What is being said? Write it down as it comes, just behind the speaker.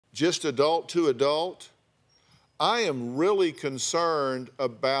just adult to adult, I am really concerned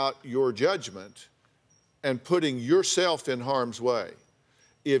about your judgment and putting yourself in harm's way.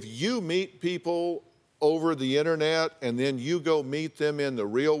 If you meet people over the internet and then you go meet them in the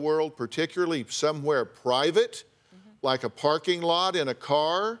real world, particularly somewhere private, like a parking lot in a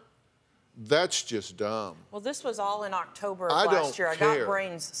car, that's just dumb. Well, this was all in October of last year. I got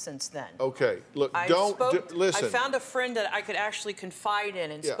brains since then. Okay, look, listen. I found a friend that I could actually confide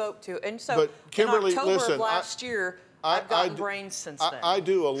in and spoke to. And so but Kimberly, in October listen, of last year, I've gotten brains since then. I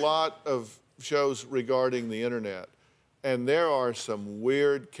do a lot of shows regarding the internet, and there are some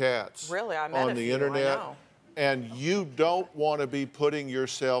weird cats on the internet. I know. And you don't want to be putting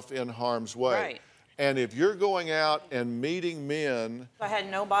yourself in harm's way. Right. And if you're going out and meeting men... I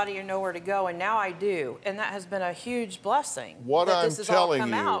had nobody or nowhere to go, and now I do. And that has been a huge blessing. What I'm telling you... this has all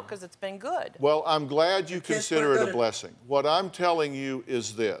come out because it's been good. Well, I'm glad you consider it a blessing. What I'm telling you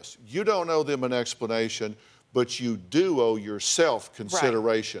is this. You don't owe them an explanation, but you do owe yourself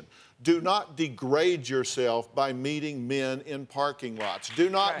consideration. Right. Do not degrade yourself by meeting men in parking lots.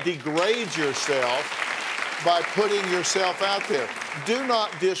 Do not degrade yourself by putting yourself out there. Do not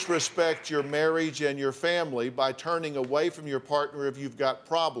disrespect your marriage and your family by turning away from your partner if you've got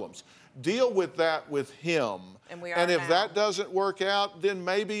problems. Deal with that with him. And if that doesn't work out, then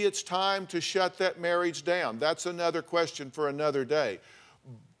maybe it's time to shut that marriage down. That's another question for another day.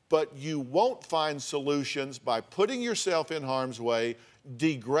 But you won't find solutions by putting yourself in harm's way,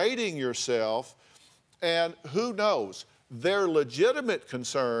 degrading yourself, and who knows, their legitimate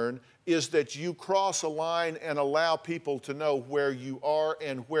concern is that you cross a line and allow people to know where you are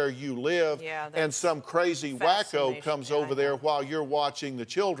and where you live, and some crazy wacko comes over there while you're watching the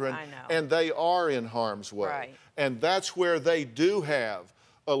children, and they are in harm's way. Right. And that's where they do have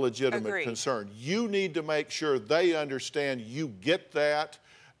a legitimate concern. You need to make sure they understand you get that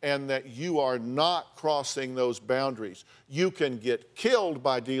and that you are not crossing those boundaries. You can get killed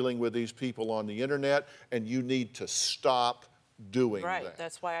by dealing with these people on the internet, and you need to stop doing that. Right,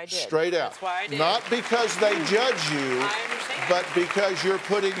 that's why I did. Straight out. That's why I did. Not because they judge you, but because you're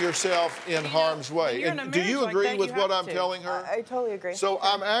putting yourself in harm's way. And do you agree with what I'm telling her? I totally agree. So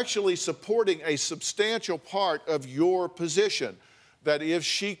I'm actually supporting a substantial part of your position, that if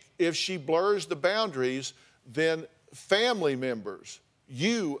she blurs the boundaries, then family members,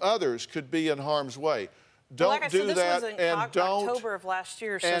 you, others, could be in harm's way. Don't do that, and don't. October of last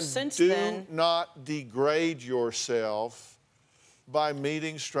year, so since then, do not degrade yourself by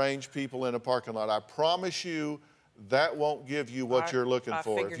meeting strange people in a parking lot. I promise you that won't give you what you're looking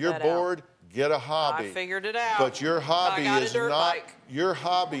for. If you're bored, get a hobby. I figured it out. But your hobby is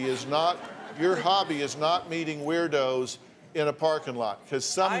not meeting weirdos in a parking lot. Because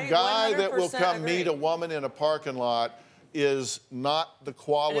some guy that will come meet a woman in a parking lot is not the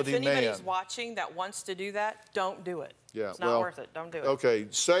quality man. If anybody's watching that wants to do that, don't do it. Yeah, it's not worth it. Don't do it. Okay,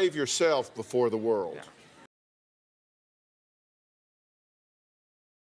 save yourself before the world. Yeah.